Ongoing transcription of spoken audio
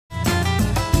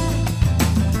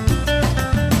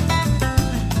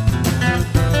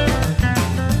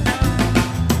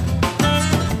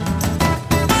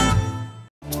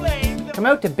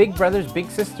out to Big Brothers Big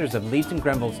Sisters of Leeds and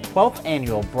Grenville's 12th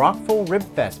annual Brockful Rib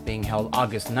Fest being held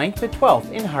August 9th to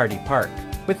 12th in Hardy Park.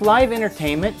 With live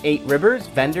entertainment, 8 ribbers,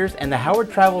 vendors, and the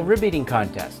Howard Travel Rib Eating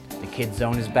Contest. The Kids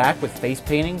Zone is back with face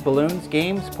painting, balloons,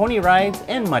 games, pony rides,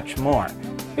 and much more.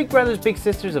 Big Brothers Big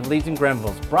Sisters of Leeds and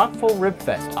Grenville's Brockful Rib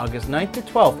Fest August 9th to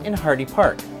 12th in Hardy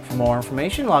Park. For more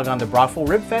information, log on to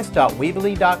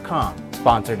brockfulribfest.weebly.com.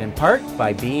 Sponsored in part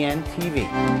by BNTV.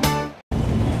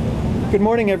 Good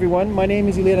morning, everyone. My name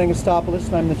is Eliad Angostopoulos,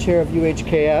 and I'm the chair of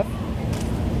UHKF.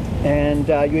 And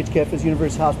UHKF is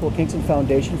University Hospital Kingston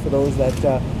Foundation, for those that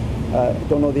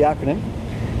don't know the acronym.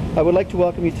 I would like to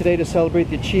welcome you today to celebrate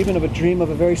the achievement of a dream of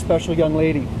a very special young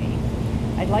lady.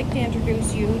 I'd like to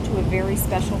introduce you to a very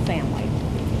special family.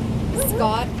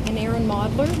 Scott and Erin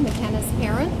Modler, McKenna's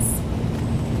parents,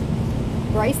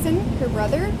 Bryson, her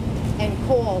brother, and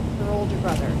Cole, her older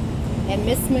brother, and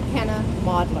Miss McKenna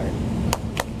Modler.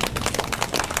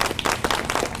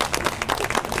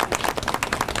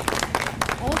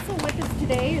 Also with us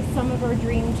today is some of our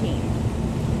dream team,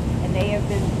 and they have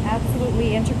been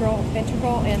absolutely integral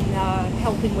in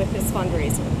helping with this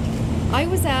fundraiser. I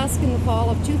was asked in the fall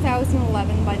of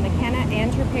 2011 by McKenna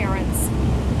and her parents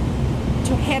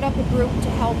to head up a group to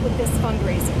help with this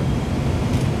fundraiser.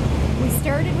 We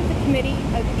started with a committee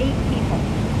of 8 people.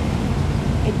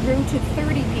 It grew to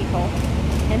 30 people,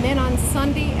 and then on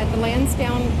Sunday at the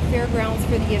Lansdowne Fairgrounds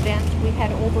for the event, we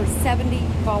had over 70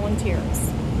 volunteers.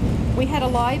 We had a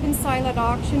live and silent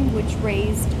auction which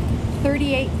raised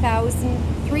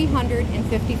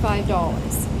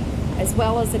 $38,355, as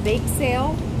well as a bake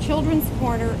sale, children's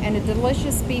corner, and a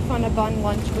delicious beef on a bun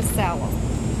lunch with salad.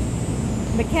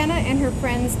 McKenna and her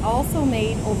friends also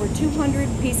made over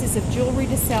 200 pieces of jewelry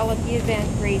to sell at the event,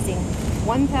 raising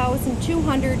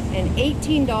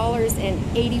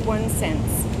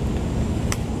 $1,218.81.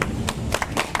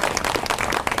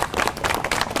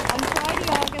 On Friday,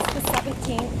 August the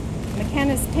 17th,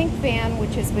 McKenna's pink van,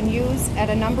 which has been used at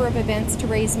a number of events to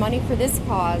raise money for this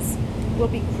cause, will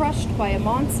be crushed by a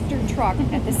monster truck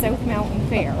at the South Mountain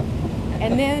Fair.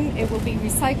 And then it will be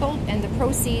recycled and the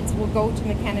proceeds will go to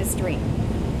McKenna's Dream.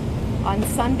 On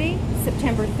Sunday,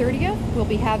 September 30th, we'll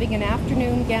be having an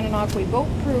afternoon Gananoque boat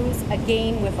cruise,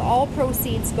 again with all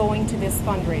proceeds going to this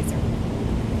fundraiser.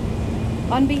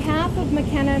 On behalf of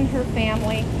McKenna and her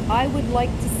family, I would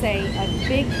like to say a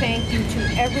big thank you to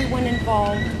everyone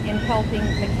involved in helping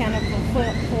McKenna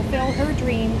fulfill her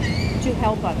dream to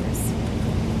help others.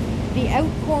 The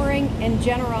outpouring and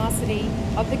generosity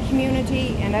of the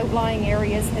community and outlying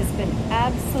areas has been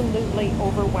absolutely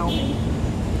overwhelming.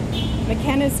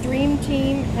 McKenna's Dream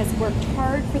Team has worked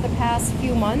hard for the past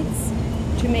few months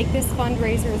to make this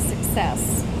fundraiser a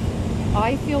success.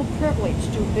 I feel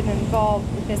privileged to have been involved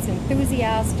with this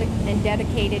enthusiastic and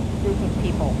dedicated group of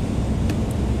people.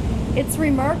 It's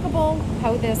remarkable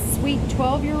how this sweet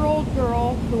 12-year-old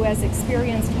girl who has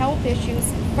experienced health issues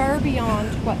far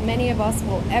beyond what many of us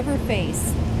will ever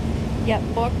face, yet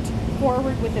looked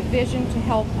forward with a vision to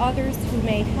help others who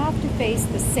may have to face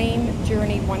the same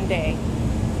journey one day.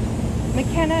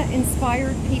 McKenna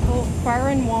inspired people far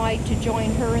and wide to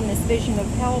join her in this vision of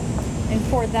help, and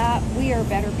for that, we are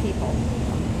better people.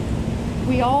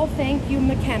 We all thank you,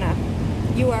 McKenna.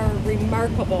 You are a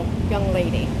remarkable young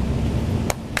lady.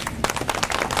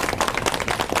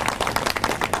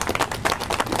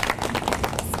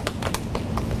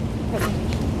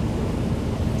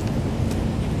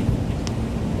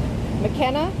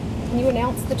 McKenna, can you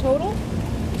announce the total?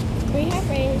 We have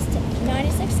raised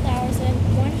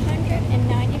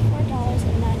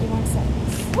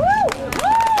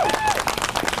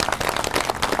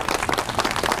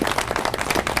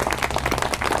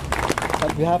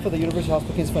On behalf of the University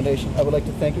Hospital Kingston Foundation, I would like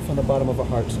to thank you from the bottom of our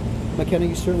hearts. McKenna,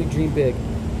 you certainly dream big.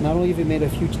 Not only have you made a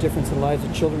huge difference in the lives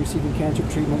of children receiving cancer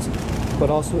treatments, but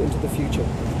also into the future.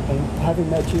 And having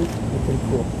met you, you're pretty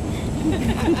cool.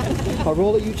 Our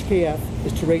role at UHKF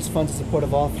is to raise funds in support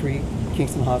of all 3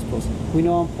 Kingston hospitals. We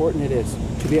know how important it is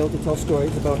to be able to tell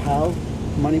stories about how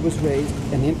money was raised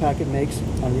and the impact it makes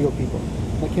on real people.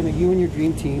 McKenna, you and your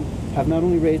Dream Team have not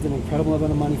only raised an incredible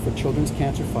amount of money for Children's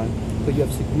Cancer Fund, but you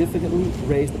have significantly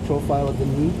raised the profile of the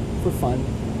need for fund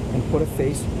and put a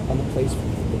face on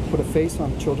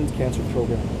the Children's Cancer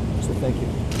Program. So thank you.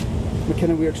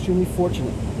 McKenna, we are extremely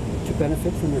fortunate to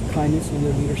benefit from your kindness and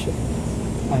your leadership.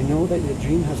 I know that your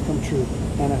dream has come true,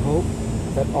 and I hope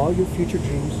that all your future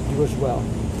dreams do as well.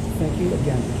 Thank you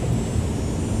again.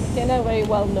 McKenna very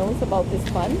well knows about this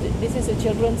fund. This is a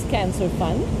Children's Cancer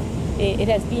Fund. It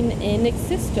has been in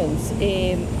existence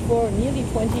for nearly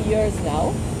 20 years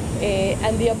now.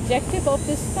 And the objective of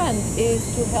this fund is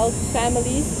to help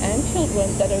families and children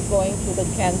that are going through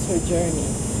the cancer journey.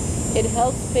 It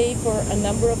helps pay for a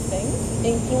number of things,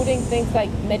 including things like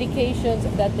medications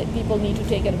that the people need to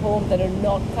take at home that are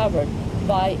not covered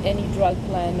by any drug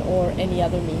plan or any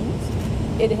other means.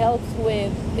 It helps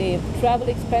with travel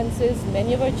expenses.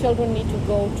 Many of our children need to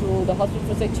go to the Hospital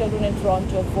for Sick Children in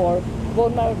Toronto for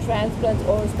bone marrow transplants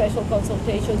or special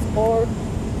consultations, or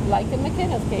like in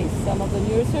McKenna's case, some of the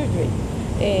neurosurgery.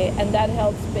 And that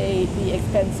helps pay the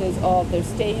expenses of their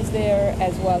stays there,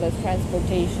 as well as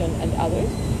transportation and other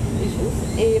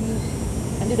issues.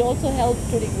 And it also helps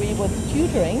to a degree with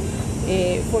tutoring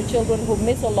for children who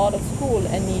miss a lot of school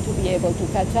and need to be able to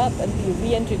catch up and be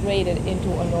reintegrated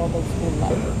into a normal school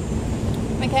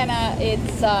life. McKenna,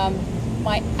 it's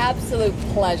my absolute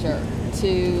pleasure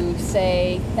to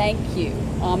say thank you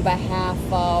on behalf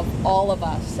of all of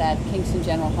us at Kingston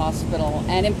General Hospital,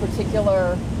 and in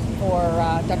particular for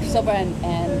Dr. Silva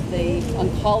and the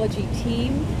oncology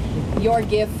team. Your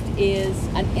gift is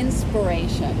an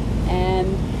inspiration,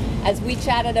 and as we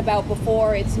chatted about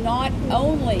before, it's not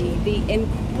only the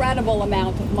incredible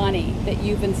amount of money that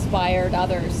you've inspired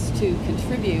others to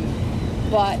contribute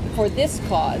but for this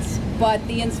cause, but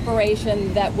the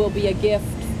inspiration that will be a gift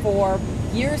for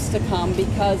years to come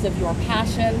because of your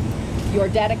passion, your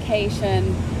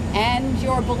dedication, and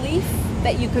your belief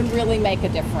that you can really make a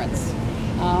difference.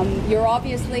 You're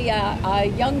obviously a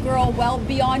young girl well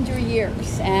beyond your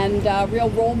years and a real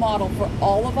role model for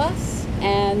all of us.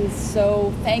 And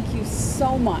so thank you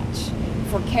so much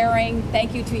for caring.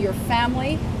 Thank you to your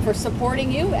family for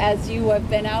supporting you as you have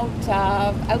been out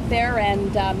there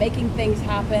and making things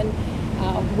happen.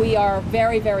 We are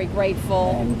very, very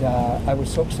grateful. And I was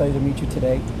so excited to meet you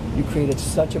today. You created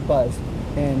such a buzz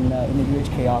in the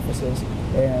UHK offices,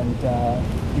 and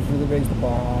you've really raised the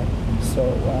bar high. So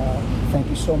thank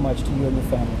you so much to you and your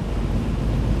family.